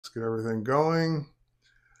Let's get everything going.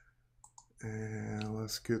 And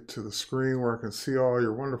let's get to the screen where I can see all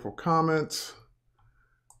your wonderful comments.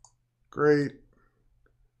 Great.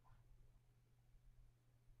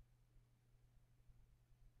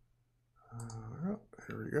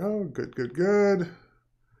 Here we go. Good, good, good.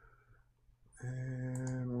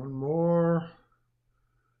 And one more.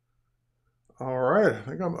 All right. I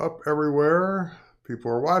think I'm up everywhere. People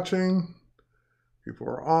are watching. People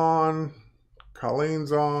are on.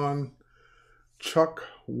 Colleen's on. Chuck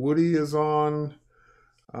Woody is on.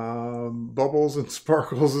 Bubbles and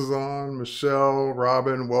Sparkles is on. Michelle,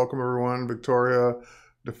 Robin, welcome everyone. Victoria,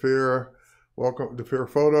 Defeer, welcome. Defeer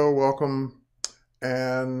Photo, welcome.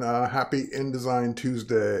 And happy InDesign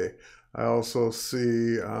Tuesday. I also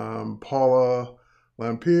see Paula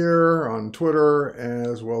Lampier on Twitter,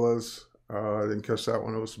 as well as, I didn't catch that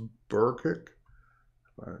one, it was Burkick.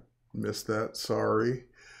 I missed that, sorry.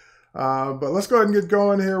 But let's go ahead and get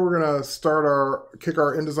going here. We're gonna kick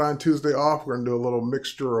our InDesign Tuesday off. We're gonna do a little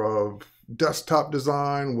mixture of desktop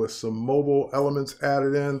design with some mobile elements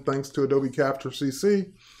added in, thanks to Adobe Capture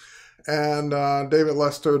CC. And David,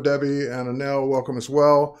 Lester, Debbie, and Anel, welcome as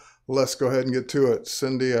well. Let's go ahead and get to it.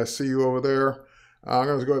 Cindy, I see you over there. I'm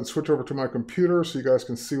going to go ahead and switch over to my computer so you guys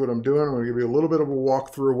can see what I'm doing. I'm going to give you a little bit of a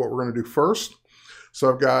walkthrough of what we're going to do first.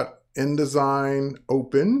 So I've got InDesign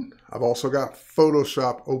open. I've also got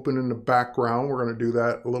Photoshop open in the background. We're going to do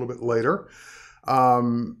that a little bit later.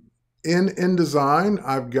 In InDesign,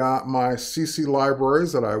 I've got my CC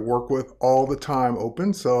libraries that I work with all the time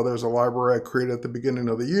open. So there's a library I created at the beginning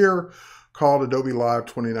of the year called Adobe Live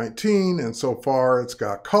 2019. And so far it's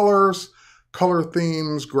got colors, color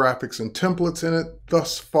themes, graphics, and templates in it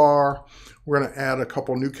thus far. We're going to add a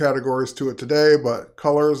couple new categories to it today, but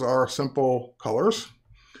colors are simple colors.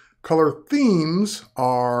 Color themes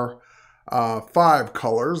are 5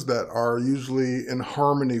 colors that are usually in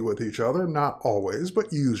harmony with each other, not always,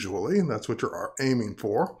 but usually, and that's what you're aiming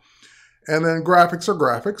for. And then graphics are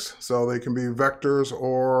graphics, so they can be vectors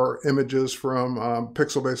or images from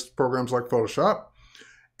pixel-based programs like Photoshop.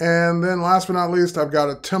 And then last but not least, I've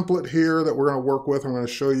got a template here that we're going to work with. I'm going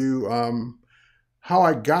to show you how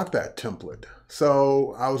I got that template.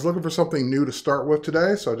 So I was looking for something new to start with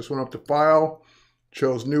today, so I just went up to File,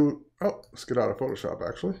 chose New. Oh, let's get out of Photoshop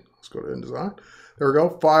actually. Let's go to InDesign. There we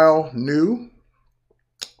go. File, New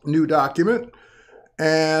Document.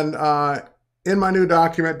 And in my new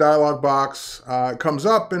document dialog box, it comes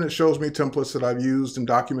up and it shows me templates that I've used and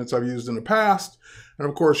documents I've used in the past. And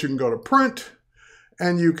of course, you can go to Print,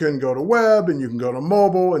 and you can go to Web, and you can go to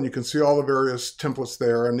Mobile, and you can see all the various templates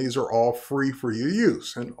there. And these are all free for you to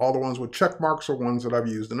use. And all the ones with check marks are ones that I've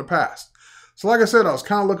used in the past. So like I said, I was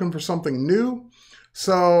kind of looking for something new.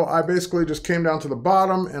 So I basically just came down to the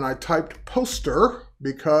bottom and I typed poster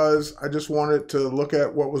because I just wanted to look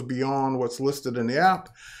at what was beyond what's listed in the app.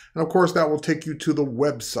 And of course, that will take you to the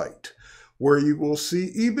website where you will see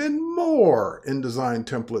even more InDesign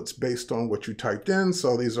templates based on what you typed in.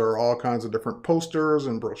 So these are all kinds of different posters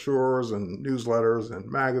and brochures and newsletters and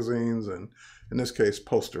magazines, and in this case,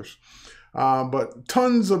 posters. But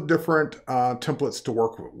tons of different templates to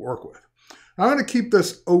work with. I'm going to keep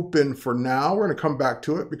this open for now. We're going to come back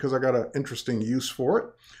to it because I got an interesting use for it.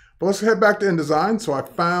 But let's head back to InDesign. So I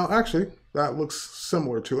found, actually, that looks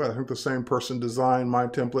similar to it. I think the same person designed my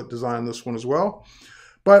template, designed this one as well.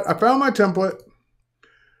 But I found my template.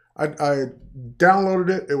 I downloaded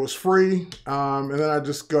it. It was free. And then I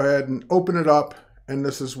just go ahead and open it up. And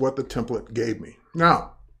this is what the template gave me.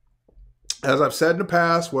 Now, as I've said in the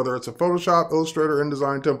past, whether it's a Photoshop, Illustrator,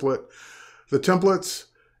 InDesign template, the templates,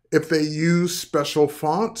 if they use special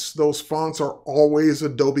fonts, those fonts are always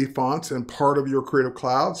Adobe fonts and part of your Creative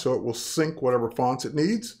Cloud, so it will sync whatever fonts it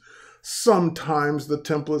needs. Sometimes the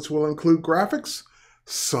templates will include graphics.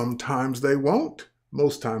 Sometimes they won't.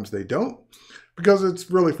 Most times they don't, because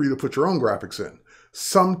it's really for you to put your own graphics in.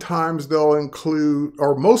 Sometimes they'll include,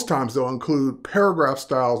 or most times they'll include paragraph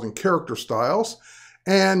styles and character styles,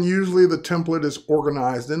 and usually the template is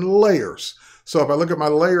organized in layers. So if I look at my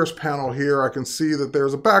layers panel here, I can see that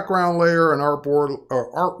there's a background layer, an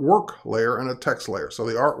artwork layer, and a text layer. So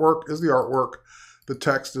the artwork is the artwork, the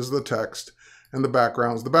text is the text, and the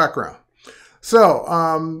background is the background.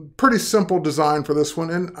 So pretty simple design for this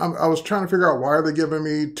one. And I was trying to figure out, why are they giving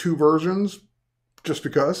me 2 versions? Just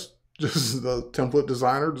because. Just the template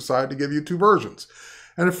designer decided to give you 2 versions.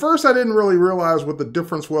 And at first I didn't really realize what the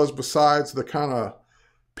difference was besides the kind of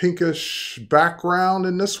pinkish background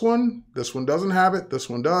in this one. This one doesn't have it, this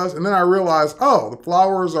one does. And then I realized, oh, the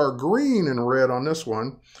flowers are green and red on this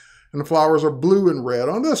one, and the flowers are blue and red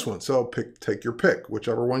on this one. So take your pick,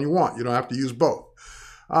 whichever one you want. You don't have to use both.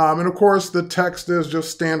 And of course, the text is just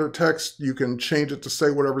standard text. You can change it to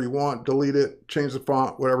say whatever you want, delete it, change the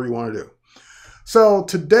font, whatever you want to do. So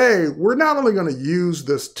today, we're not only going to use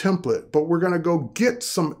this template, but we're going to go get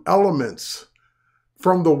some elements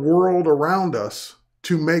from the world around us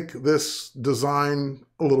to make this design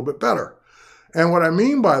a little bit better. And what I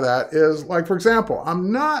mean by that is, like, for example,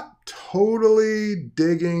 I'm not totally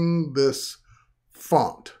digging this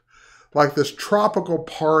font. Like, this tropical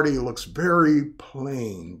party looks very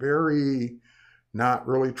plain, very not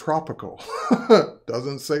really tropical.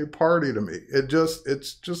 Doesn't say party to me.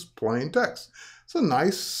 It's just plain text. It's a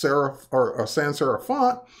nice serif or a sans serif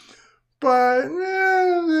font, but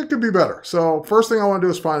it could be better. So first thing I want to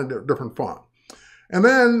do is find a different font. And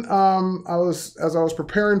then as I was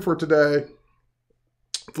preparing for today,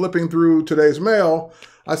 flipping through today's mail,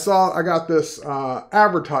 I got this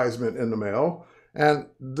advertisement in the mail. And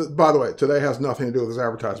by the way, today has nothing to do with this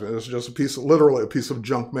advertisement. It's just literally a piece of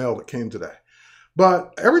junk mail that came today.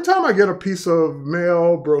 But every time I get a piece of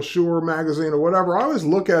mail, brochure, magazine, or whatever, I always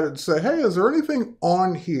look at it and say, hey, is there anything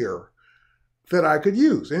on here that I could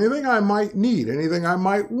use? Anything I might need? Anything I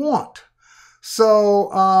might want? So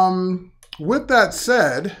with that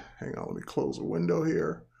said, hang on, let me close a window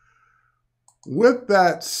here. With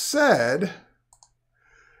that said,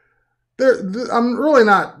 I'm really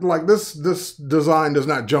not, like, this design does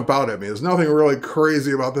not jump out at me. There's nothing really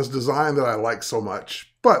crazy about this design that I like so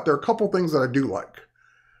much, but there are a couple things that I do like.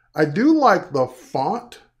 I do like the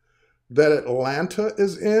font that Atlanta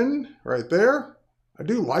is in right there. I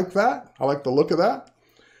do like that. I like the look of that.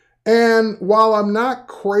 And while I'm not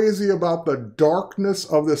crazy about the darkness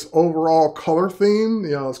of this overall color theme,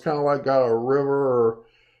 you know, it's kind of like got a river or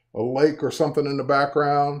a lake or something in the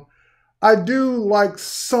background, I do like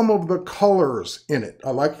some of the colors in it.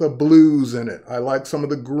 I like the blues in it. I like some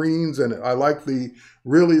of the greens in it. I like the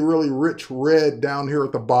really, really rich red down here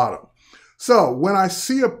at the bottom. So when I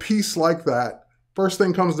see a piece like that, first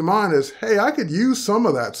thing comes to mind is, hey, I could use some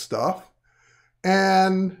of that stuff.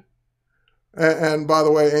 And by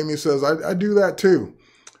the way, Amy says, I do that too.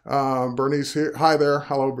 Bernice here. Hi there.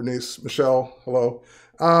 Hello, Bernice. Michelle. Hello.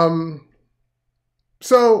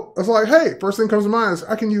 So it's like, hey, first thing comes to mind is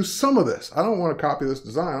I can use some of this. I don't want to copy this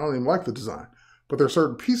design. I don't even like the design, but there are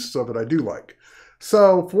certain pieces of it I do like.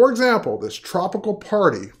 So for example, this tropical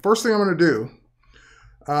party, first thing I'm going to do,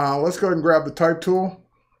 let's go ahead and grab the type tool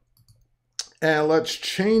and let's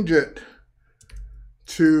change it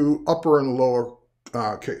to upper and lower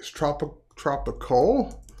case, tropical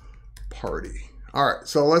party. All right,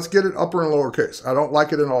 so let's get it upper and lower case. I don't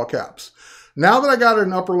like it in all caps. Now that I got it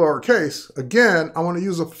in upper lower case, again, I want to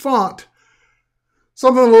use a font,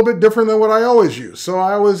 something a little bit different than what I always use. So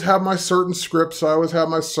I always have my certain scripts. I always have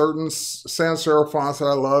my certain sans serif fonts that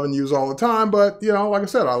I love and use all the time. But, you know, like I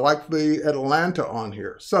said, I like the Atlanta on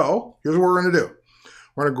here. So here's what we're going to do.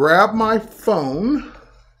 We're going to grab my phone.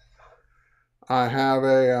 I have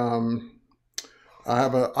an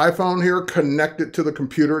iPhone here connected to the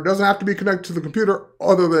computer. It doesn't have to be connected to the computer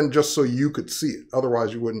other than just so you could see it.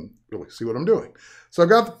 Otherwise, you wouldn't really see what I'm doing. So I've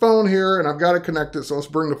got the phone here and I've got it connected. So let's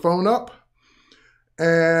bring the phone up.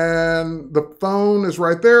 And the phone is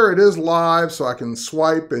right there. It is live, so I can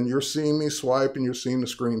swipe and you're seeing me swipe and you're seeing the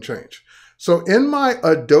screen change. So in my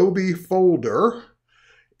Adobe folder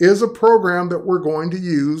is a program that we're going to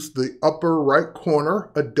use, the upper right corner,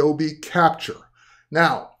 Adobe Capture.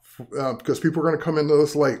 Now, because people are going to come into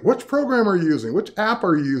this late. Which program are you using? Which app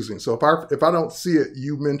are you using? So if I don't see it,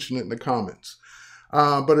 you mention it in the comments.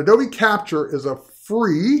 But Adobe Capture is a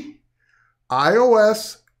free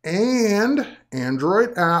iOS and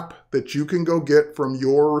Android app that you can go get from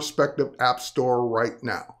your respective app store right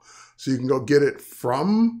now. So you can go get it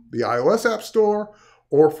from the iOS App Store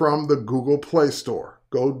or from the Google Play Store.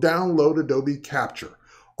 Go download Adobe Capture.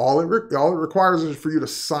 All it requires is for you to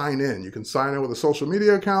sign in. You can sign in with a social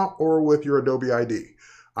media account or with your Adobe ID.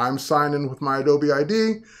 I'm signed in with my Adobe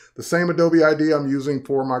ID, the same Adobe ID I'm using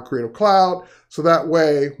for my Creative Cloud. So that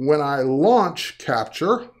way, when I launch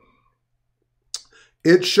Capture,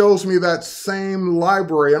 it shows me that same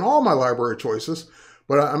library and all my library choices,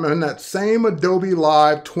 but I'm in that same Adobe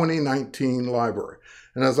Live 2019 library.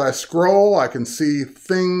 And as I scroll, I can see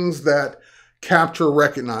things that Capture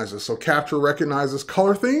recognizes. So Capture recognizes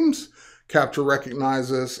color themes, Capture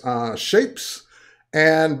recognizes shapes,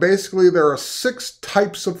 and basically there are 6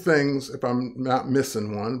 types of things, if I'm not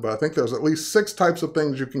missing one, but I think there's at least 6 types of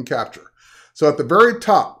things you can capture. So at the very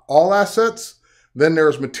top, all assets, then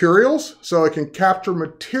there's materials. So it can capture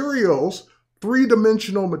materials,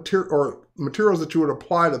 3-dimensional material, or materials that you would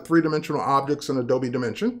apply to 3-dimensional objects in Adobe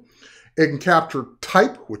Dimension. It can capture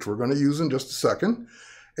type, which we're going to use in just a second.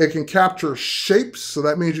 It can capture shapes, so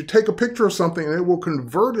that means you take a picture of something and it will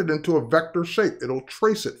convert it into a vector shape. It'll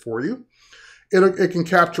trace it for you. It can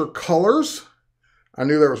capture colors. I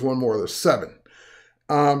knew there was one more. There's 7.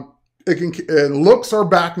 And looks are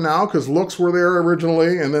back now because looks were there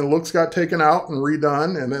originally, and then looks got taken out and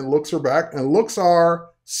redone, and then looks are back. And looks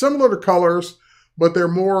are similar to colors, but they're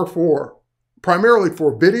more primarily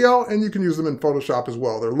for video, and you can use them in Photoshop as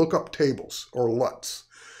well. They're lookup tables or LUTs.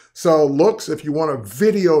 So looks, if you want a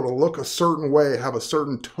video to look a certain way, have a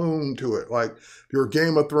certain tone to it, like if you're a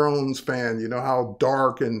Game of Thrones fan, you know how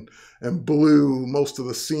dark and blue most of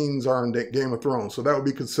the scenes are in Game of Thrones. So that would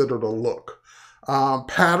be considered a look.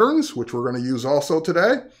 Patterns, which we're going to use also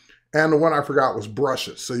today. And the one I forgot was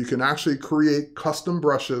brushes. So you can actually create custom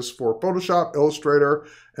brushes for Photoshop, Illustrator,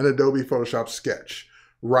 and Adobe Photoshop Sketch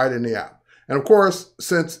right in the app. And of course,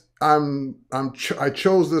 since I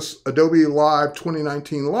chose this Adobe Live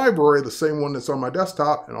 2019 library, the same one that's on my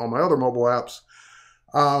desktop and all my other mobile apps,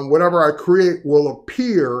 whatever I create will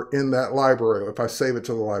appear in that library if I save it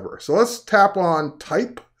to the library. So let's tap on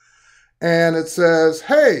Type, and it says,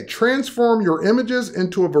 hey, transform your images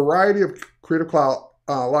into a variety of Creative Cloud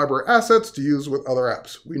library assets to use with other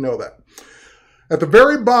apps. We know that. At the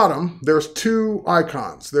very bottom, there's 2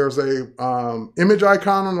 icons. There's a image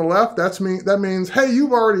icon on the left. That means, hey,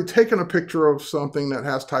 you've already taken a picture of something that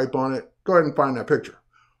has type on it. Go ahead and find that picture.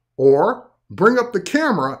 Or bring up the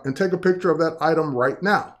camera and take a picture of that item right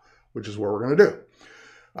now, which is what we're going to do.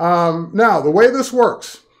 Now, the way this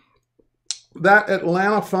works, that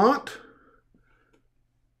Atlanta font,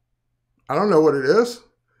 I don't know what it is.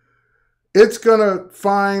 It's going to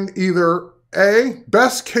find either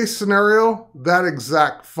best case scenario, that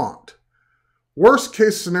exact font. Worst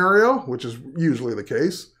case scenario, which is usually the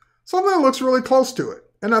case, something that looks really close to it.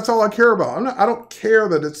 And that's all I care about. I don't care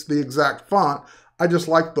that it's the exact font. I just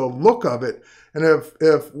like the look of it. And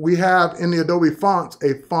if we have in the Adobe fonts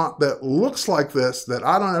a font that looks like this, that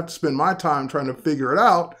I don't have to spend my time trying to figure it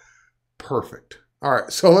out, perfect. All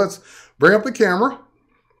right, so let's bring up the camera.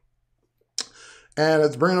 And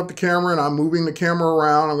it's bringing up the camera, and I'm moving the camera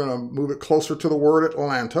around. I'm going to move it closer to the word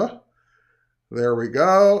Atlanta. There we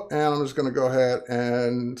go. And I'm just going to go ahead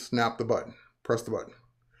and snap the button. Press the button.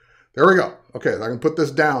 There we go. Okay, I can put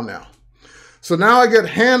this down now. So now I get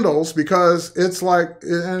handles because it's like,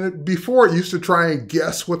 and before it used to try and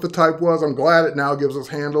guess what the type was. I'm glad it now gives us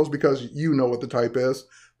handles because you know what the type is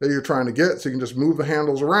that you're trying to get. So you can just move the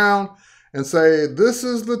handles around and say, this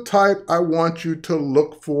is the type I want you to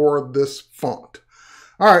look for this font.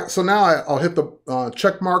 All right, so now I'll hit the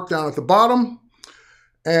check mark down at the bottom.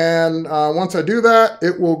 And once I do that,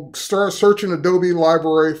 it will start searching Adobe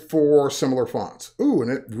library for similar fonts. Ooh,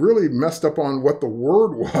 and it really messed up on what the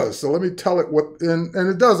word was. So let me tell it what, and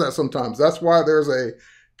it does that sometimes. That's why there's a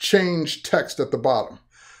change text at the bottom.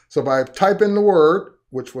 So if I type in the word,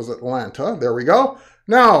 which was Atlanta, there we go.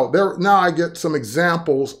 Now I get some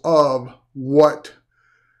examples of what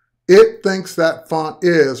it thinks that font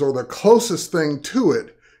is, or the closest thing to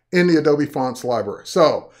it in the Adobe Fonts library.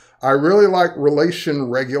 So I really like Relation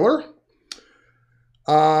Regular.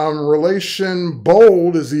 Relation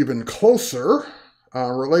Bold is even closer.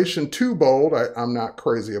 Relation Too Bold, I'm not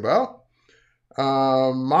crazy about.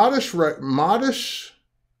 Modish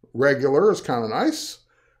Regular is kind of nice.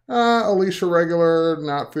 Alicia Regular,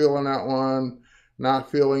 not feeling that one.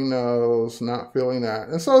 Not feeling those, not feeling that.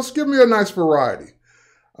 And so it's giving me a nice variety.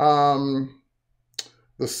 The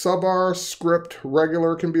Subar Script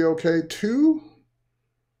Regular can be okay too.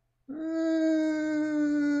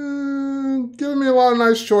 Giving me a lot of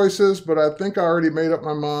nice choices, but I think I already made up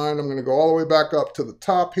my mind. I'm going to go all the way back up to the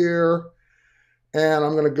top here, and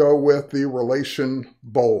I'm going to go with the Relation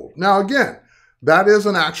Bold. Now again, that is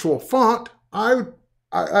an actual font. I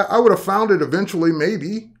would have found it eventually,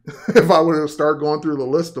 maybe, if I would have started going through the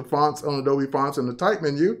list of fonts on Adobe Fonts in the type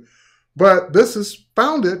menu. But this is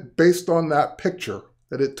found it based on that picture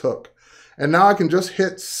that it took. And now I can just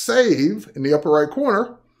hit Save in the upper right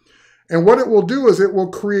corner. And what it will do is it will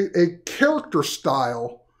create a character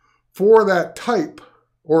style for that type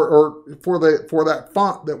or for that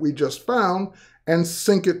font that we just found and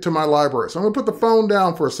sync it to my library. So I'm going to put the phone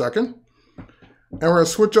down for a second. And we're going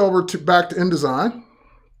to switch over back to InDesign.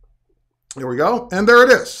 There we go. And there it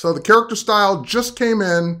is. So the character style just came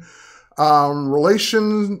in.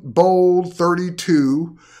 Relation Bold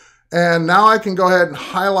 32. And now I can go ahead and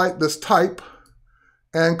highlight this type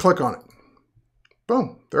and click on it.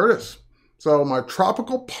 Boom. There it is. So my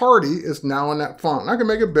Tropical Party is now in that font. And I can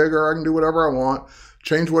make it bigger. I can do whatever I want.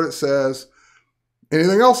 Change what it says.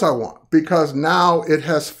 Anything else I want. Because now it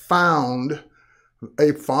has found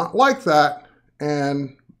a font like that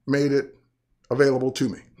and made it available to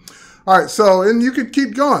me. All right, so, and you could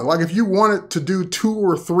keep going. Like if you wanted to do 2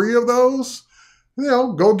 or 3 of those, you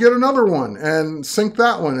know, go get another one and sync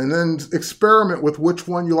that one and then experiment with which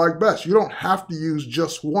one you like best. You don't have to use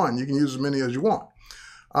just one. You can use as many as you want.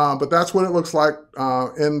 But that's what it looks like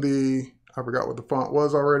in the, I forgot what the font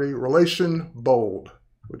was already, Relation Bold,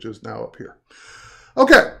 which is now up here.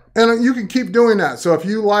 Okay, and you can keep doing that. So if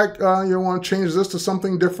you like, you want to change this to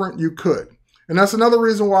something different, you could. And that's another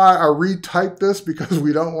reason why I retyped this, because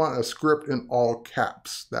we don't want a script in all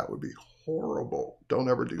caps. That would be horrible. Don't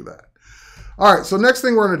ever do that. All right, so next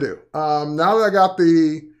thing we're going to do, now that I got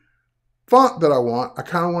the font that I want, I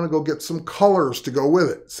kind of want to go get some colors to go with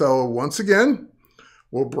it. So once again,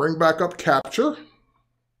 we'll bring back up Capture.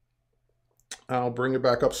 I'll bring it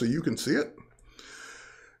back up so you can see it.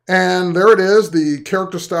 And there it is, the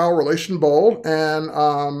character style relation bold. And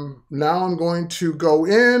now I'm going to go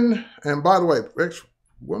in, and by the way,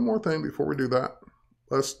 one more thing before we do that.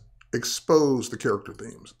 Let's expose the character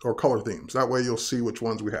themes or color themes. That way you'll see which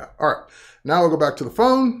ones we have. All right, now we'll go back to the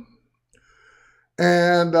phone.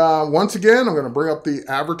 And once again, I'm going to bring up the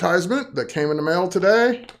advertisement that came in the mail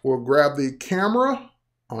today. We'll grab the camera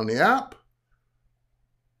on the app.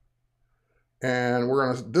 And we're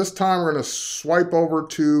going to, this time we're going to swipe over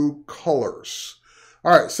to colors.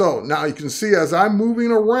 All right, so now you can see as I'm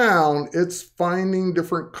moving around, it's finding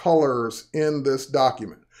different colors in this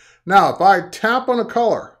document. Now, if I tap on a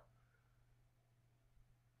color,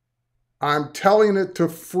 I'm telling it to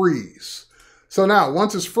freeze. So now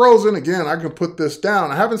once it's frozen, again, I can put this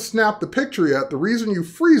down. I haven't snapped the picture yet. The reason you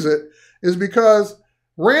freeze it is because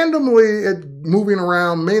randomly, it moving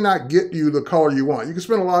around may not get you the color you want. You can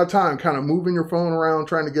spend a lot of time kind of moving your phone around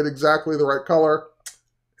trying to get exactly the right color.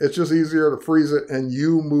 It's just easier to freeze it and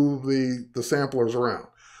you move the samplers around.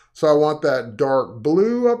 So I want that dark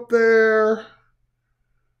blue up there.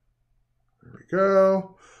 There we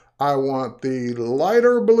go. I want the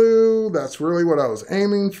lighter blue. That's really what I was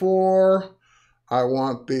aiming for. I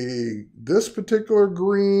want this particular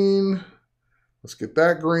green. Let's get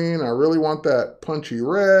that green. I really want that punchy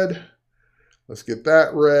red. Let's get that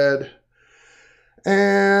red.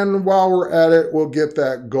 And while we're at it, we'll get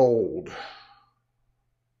that gold. There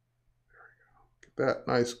we go. Get that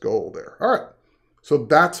nice gold there. All right. So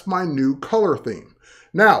that's my new color theme.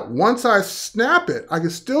 Now, once I snap it, I can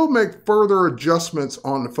still make further adjustments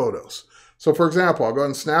on the photos. So for example, I'll go ahead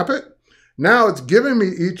and snap it. Now it's giving me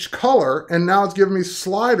each color, and now it's giving me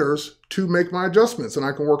sliders to make my adjustments. And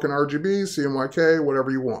I can work in RGB, CMYK, whatever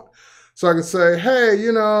you want. So I can say, hey,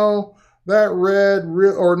 you know, that red,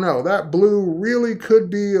 that blue really could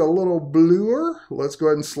be a little bluer. Let's go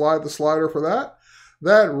ahead and slide the slider for that.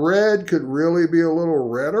 That red could really be a little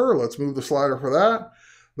redder. Let's move the slider for that.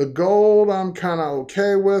 The gold I'm kind of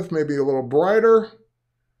okay with, maybe a little brighter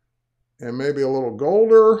and maybe a little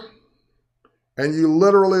golder. And you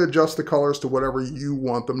literally adjust the colors to whatever you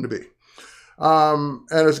want them to be. And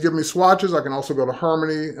it's giving me swatches. I can also go to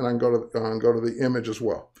Harmony, and I can go to the image as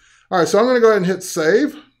well. All right, so I'm going to go ahead and hit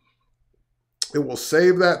save. It will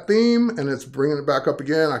save that theme, and it's bringing it back up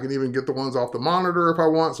again. I can even get the ones off the monitor if I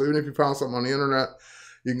want. So even if you found something on the internet,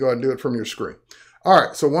 you can go ahead and do it from your screen. All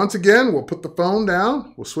right, so once again, we'll put the phone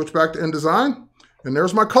down. We'll switch back to InDesign. And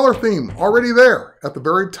there's my color theme already there at the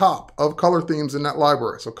very top of color themes in that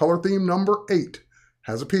library. So color theme number 8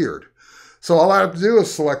 has appeared. So all I have to do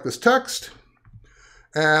is select this text,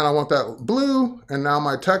 and I want that blue, and now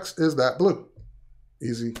my text is that blue.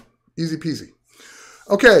 Easy, easy peasy.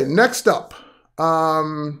 Okay, next up,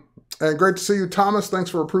 and great to see you, Thomas.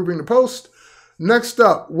 Thanks for approving the post. Next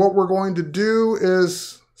up, what we're going to do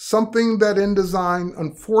is something that InDesign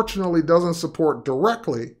unfortunately doesn't support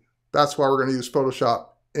directly. That's why we're going to use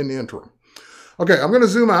Photoshop in the interim. Okay, I'm going to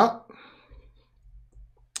zoom out.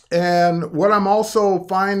 And what I'm also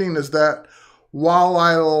finding is that while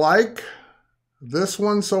I like this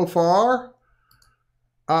one so far,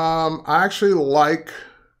 I actually like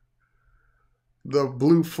the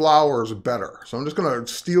blue flowers better. So I'm just going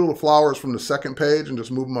to steal the flowers from the second page and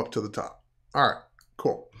just move them up to the top. All right,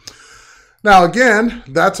 cool. Now again,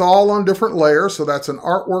 that's all on different layers. So that's an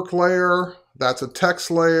artwork layer. That's a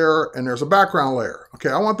text layer, and there's a background layer. Okay,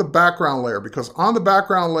 I want the background layer because on the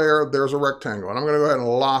background layer, there's a rectangle. And I'm going to go ahead and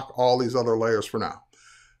lock all these other layers for now.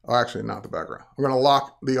 Oh, actually, not the background. I'm going to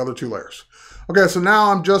lock the other 2 layers. Okay, so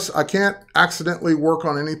now I can't accidentally work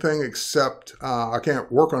on anything except, I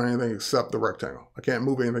can't work on anything except the rectangle. I can't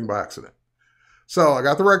move anything by accident. So I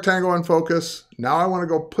got the rectangle in focus. Now I want to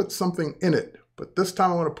go put something in it, but this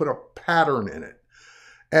time I want to put a pattern in it.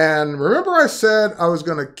 And remember I said I was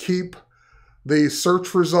going to keep the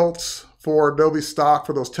search results for Adobe stock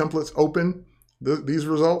for those templates open, these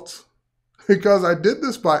results. because I did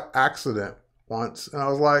this by accident once. And I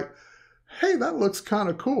was like, hey, that looks kind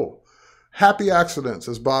of cool. Happy accidents,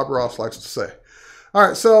 as Bob Ross likes to say. All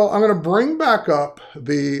right, so I'm going to bring back up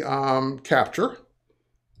the Capture,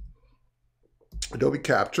 Adobe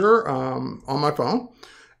Capture on my phone.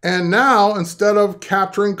 And now, instead of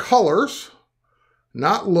capturing colors,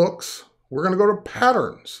 not looks, we're going to go to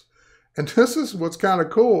patterns. And this is what's kind of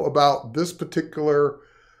cool about this particular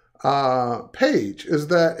page, is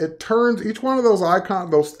that it turns each one of those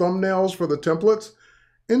icons, those thumbnails for the templates,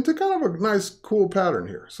 into kind of a nice, cool pattern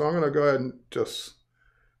here. So I'm going to go ahead and just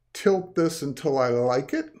tilt this until I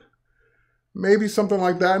like it. Maybe something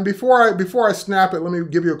like that. And before I snap it, let me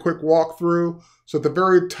give you a quick walkthrough. So at the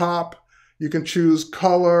very top, you can choose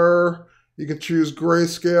color, you can choose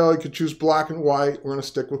grayscale, you can choose black and white. We're going to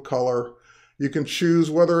stick with color. You can choose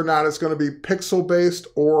whether or not it's going to be pixel-based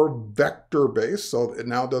or vector-based. So it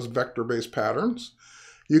now does vector-based patterns.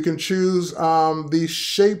 You can choose the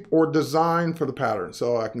shape or design for the pattern.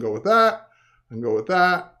 So I can go with that, I can go with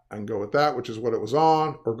that, I can go with that, which is what it was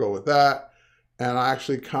on, or go with that. And I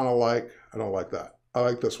actually kind of like, I don't like that. I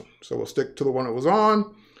like this one. So we'll stick to the one it was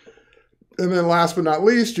on. And then last but not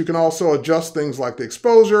least, you can also adjust things like the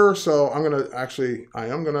exposure. So I am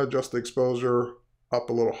going to adjust the exposure up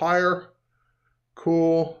a little higher.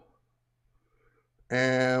 Cool.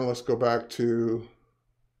 And let's go back to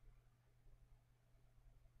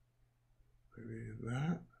maybe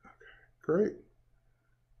that. Okay, great.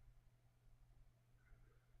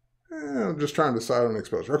 And I'm just trying to decide on the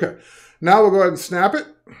exposure. Okay, now we'll go ahead and snap it.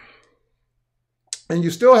 And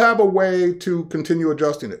you still have a way to continue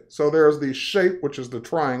adjusting it. So there's the shape, which is the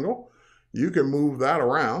triangle. You can move that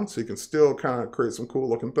around, so you can still kind of create some cool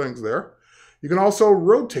looking things there. You can also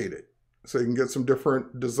rotate it. So you can get some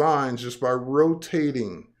different designs just by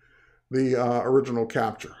rotating the original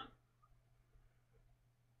capture.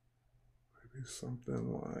 Maybe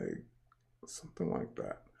something like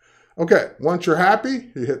that. Okay, once you're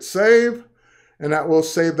happy, you hit save, and that will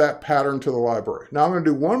save that pattern to the library. Now I'm going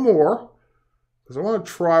to do one more, because I want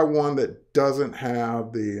to try one that doesn't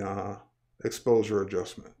have the exposure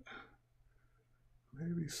adjustment.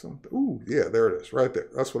 Maybe something. Ooh, yeah, there it is, right there.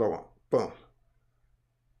 That's what I want. Boom.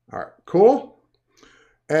 All right, cool.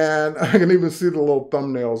 And I can even see the little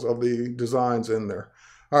thumbnails of the designs in there.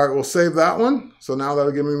 All right, we'll save that one. So now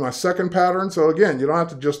that'll give me my second pattern. So again, you don't have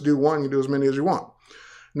to just do one, you do as many as you want.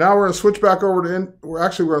 Now we're going to switch back over to, we're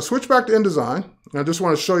going to switch back to InDesign. And I just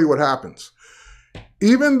want to show you what happens.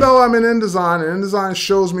 Even though I'm in InDesign, and InDesign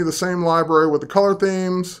shows me the same library with the color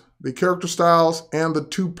themes, the character styles, and the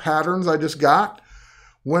two patterns I just got,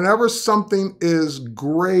 whenever something is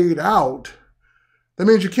grayed out, that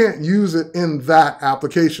means you can't use it in that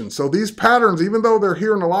application. So these patterns, even though they're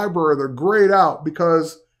here in the library, they're grayed out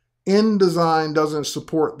because InDesign doesn't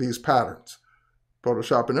support these patterns.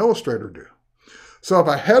 Photoshop and Illustrator do. So if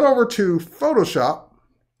I head over to Photoshop,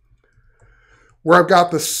 where I've got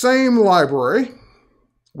the same library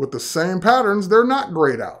with the same patterns, they're not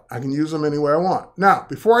grayed out. I can use them any way I want. Now,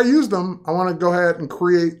 before I use them, I want to go ahead and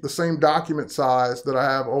create the same document size that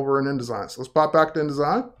I have over in InDesign. So let's pop back to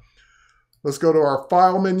InDesign. Let's go to our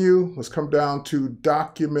File menu. Let's come down to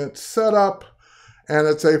Document Setup, and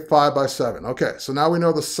it's a 5x7. Okay, so now we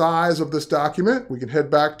know the size of this document. We can head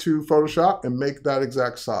back to Photoshop and make that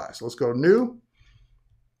exact size. Let's go to New,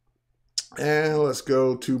 and let's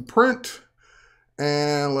go to Print,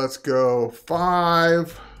 and let's go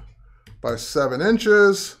 5 by 7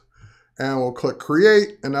 inches, and we'll click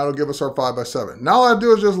Create, and that'll give us our 5x7. Now all I have to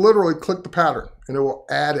do is just literally click the pattern, and it will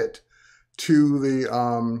add it to the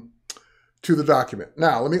document.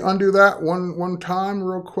 Now, let me undo that one time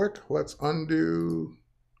real quick. Let's undo.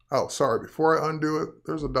 Oh, sorry. Before I undo it,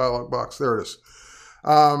 there's a dialog box. There it is.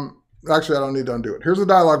 Actually, I don't need to undo it. Here's a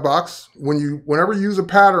dialog box. Whenever you use a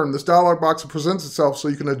pattern, this dialog box presents itself so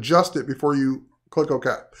you can adjust it before you click OK.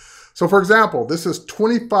 So, for example, this is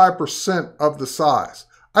 25% of the size.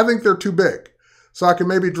 I think they're too big. So I can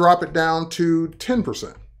maybe drop it down to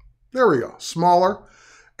 10%. There we go. Smaller.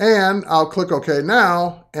 And I'll click OK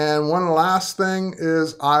now. And one last thing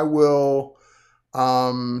is I will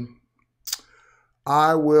lower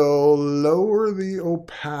the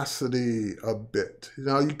opacity a bit.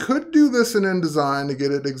 Now you could do this in InDesign to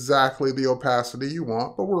get it exactly the opacity you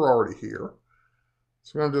want, but we're already here.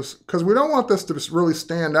 So we're gonna just, because we don't want this to really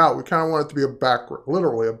stand out, we kind of want it to be a background,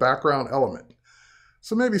 literally a background element.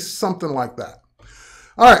 So maybe something like that.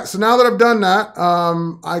 All right, so now that I've done that,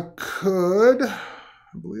 I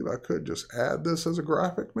believe I could just add this as a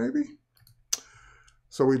graphic maybe.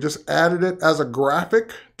 So we just added it as a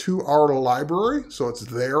graphic to our library, so it's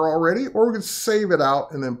there already, or we could save it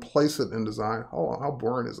out and then place it in InDesign. Hold on, how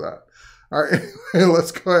boring is that? All right,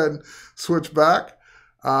 let's go ahead and switch back.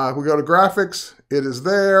 We go to graphics, it is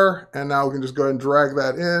there, and now we can just go ahead and drag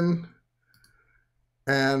that in,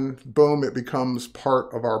 and boom, it becomes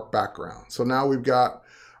part of our background. So now we've got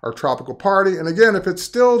our tropical party, and again, if it's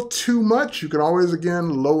still too much, you can always,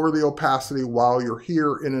 again, lower the opacity while you're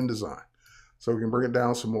here in InDesign. So we can bring it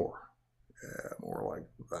down some more. Yeah, more like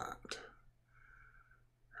that.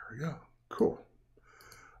 There we go. Cool.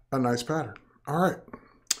 A nice pattern. All right.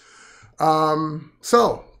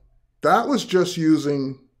 So that was just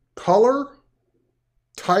using color,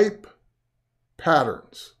 type,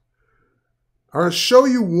 patterns. I'm going to show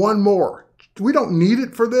you one more. We don't need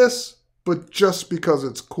it for this, but just because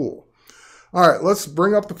it's cool. All right, let's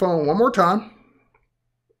bring up the phone one more time.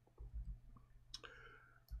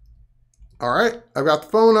 All right, I've got the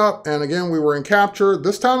phone up, and again, we were in Capture.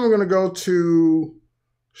 This time I'm going to go to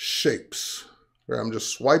Shapes. I'm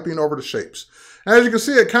just swiping over to Shapes. And as you can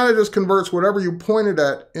see, it kind of just converts whatever you pointed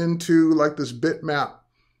at into like this bitmap,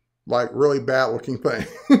 like really bad looking thing.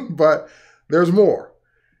 But there's more.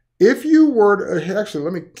 If you were to, actually,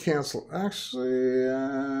 let me cancel. Actually,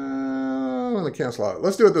 I'm going to cancel out.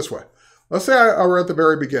 Let's do it this way. Let's say I were at the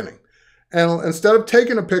very beginning. And instead of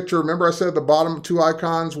taking a picture, remember I said the bottom two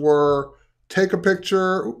icons were take a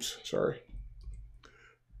picture. Oops, sorry. I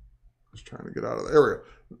was trying to get out of there. There we go.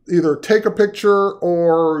 Either take a picture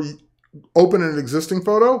or open an existing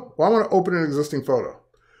photo. Well, I want to open an existing photo.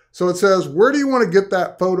 So it says, where do you want to get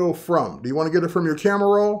that photo from? Do you want to get it from your camera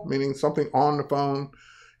roll, meaning something on the phone?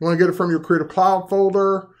 You want to get it from your Creative Cloud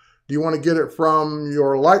folder? Do you want to get it from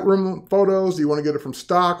your Lightroom photos? Do you want to get it from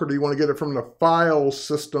stock, or do you want to get it from the file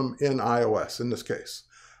system in iOS in this case?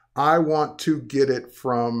 I want to get it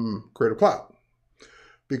from Creative Cloud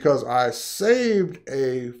because I saved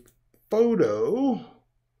a photo,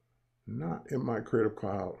 not in my Creative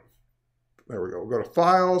Cloud. There we go. We'll go to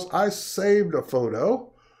Files. I saved a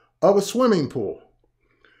photo of a swimming pool.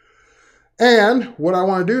 And what I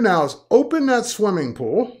want to do now is open that swimming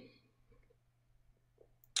pool,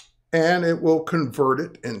 and it will convert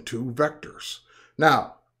it into vectors.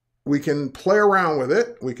 Now, we can play around with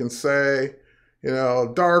it. We can say, you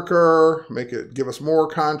know, darker, make it give us more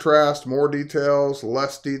contrast, more details,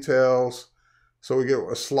 less details. So we get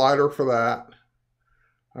a slider for that.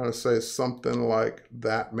 I'm going to say something like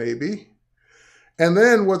that maybe. And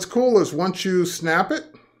then what's cool is once you snap it,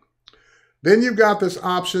 then you've got this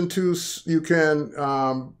option to, you can,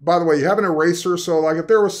 by the way, you have an eraser. So like if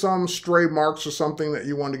there was some stray marks or something that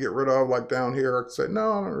you want to get rid of, like down here, I could say,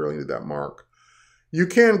 no, I don't really need that mark. You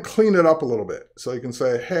can clean it up a little bit. So you can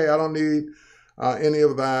say, hey, I don't need any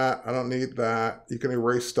of that. I don't need that. You can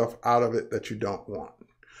erase stuff out of it that you don't want.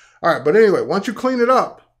 All right, but anyway, once you clean it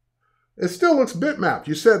up, it still looks bitmapped.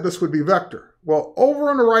 You said this would be vector. Well, over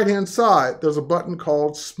on the right-hand side, there's a button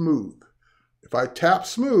called Smooth. If I tap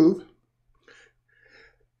Smooth,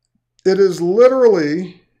 it is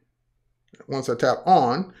literally, once I tap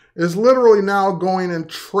on, is literally now going and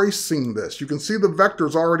tracing this. You can see the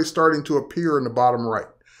vectors already starting to appear in the bottom right.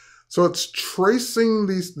 So it's tracing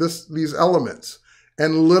these elements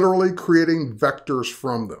and literally creating vectors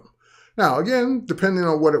from them. Now, again, depending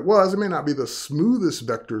on what it was, it may not be the smoothest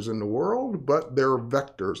vectors in the world, but they're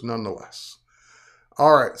vectors nonetheless.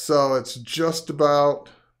 All right, so it's just about,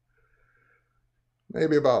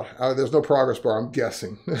 maybe about, there's no progress bar, I'm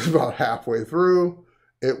guessing. It's about halfway through.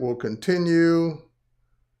 It will continue.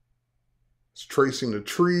 It's tracing the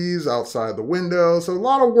trees outside the window. So a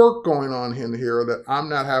lot of work going on in here that I'm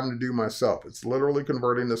not having to do myself. It's literally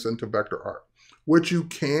converting this into vector art, which you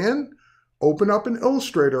can open up in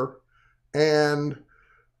Illustrator and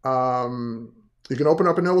you can open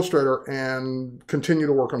up an Illustrator and continue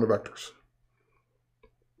to work on the vectors.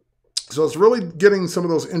 So it's really getting some of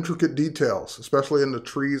those intricate details, especially in the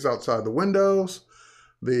trees outside the windows,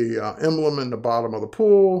 the emblem in the bottom of the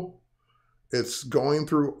pool. It's going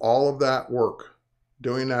through all of that work,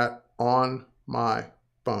 doing that on my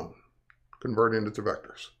phone, converting it to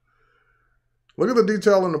vectors. Look at the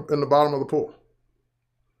detail in the bottom of the pool.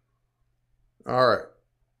 All right,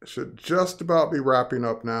 it should just about be wrapping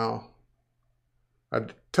up now. I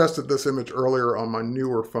tested this image earlier on my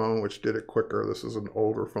newer phone, which did it quicker. This is an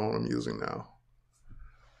older phone I'm using now.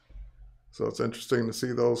 So it's interesting to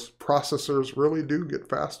see those processors really do get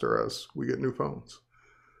faster as we get new phones.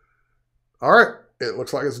 All right, it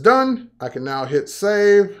looks like it's done. I can now hit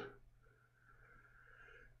save.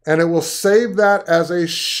 And it will save that as a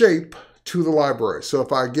shape to the library. So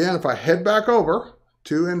if I head back over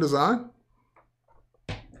to InDesign,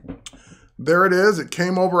 there it is. It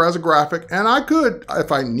came over as a graphic. And I could,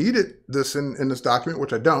 if I needed this in this document,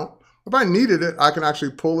 which I don't, if I needed it, I can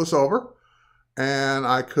actually pull this over and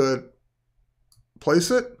I could place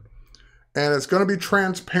it. And it's going to be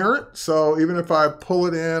transparent. So even if I pull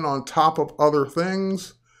it in on top of other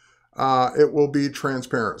things, it will be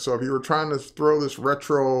transparent. So if you were trying to throw this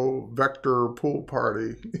retro vector pool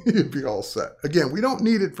party, you'd be all set. Again, we don't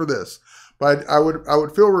need it for this, but I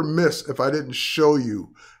would feel remiss if I didn't show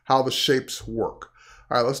you how the shapes work.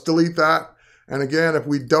 All right, let's delete that. And again, if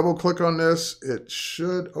we double click on this, it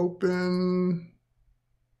should open,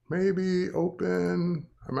 maybe open.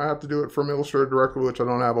 I might have to do it from Illustrator directly, which I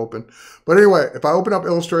don't have open. But anyway, if I open up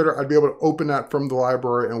Illustrator, I'd be able to open that from the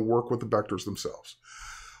library and work with the vectors themselves.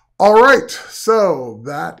 All right, so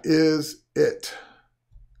that is it.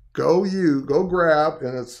 Go grab,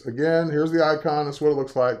 and it's, again, here's the icon. That's what it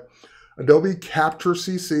looks like. Adobe Capture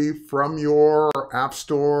CC from your App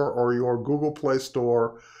Store or your Google Play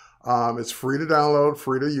Store. It's free to download,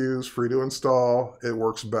 free to use, free to install. It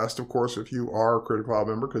works best, of course, if you are a Creative Cloud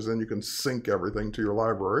member, because then you can sync everything to your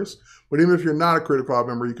libraries. But even if you're not a Creative Cloud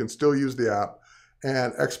member, you can still use the app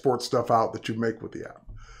and export stuff out that you make with the app.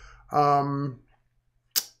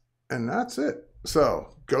 And that's it.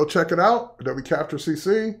 So go check it out, Adobe Capture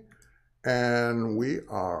CC. And we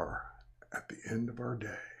are at the end of our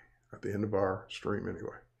day, at the end of our stream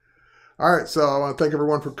anyway. All right, so I want to thank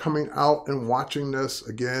everyone for coming out and watching this.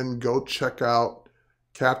 Again, go check out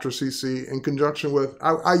Capture CC in conjunction with,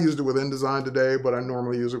 I used it with InDesign today, but I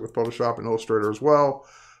normally use it with Photoshop and Illustrator as well,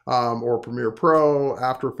 or Premiere Pro,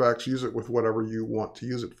 After Effects. Use it with whatever you want to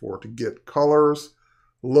use it for to get colors,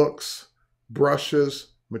 looks, brushes,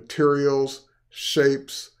 materials,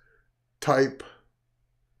 shapes, type,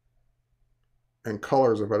 and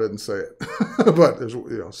colors if I didn't say it. But there's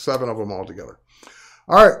 7 of them all together.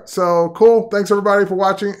 All right, so cool. Thanks everybody for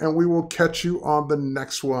watching, and we will catch you on the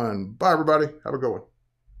next one. Bye everybody. Have a good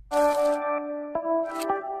one.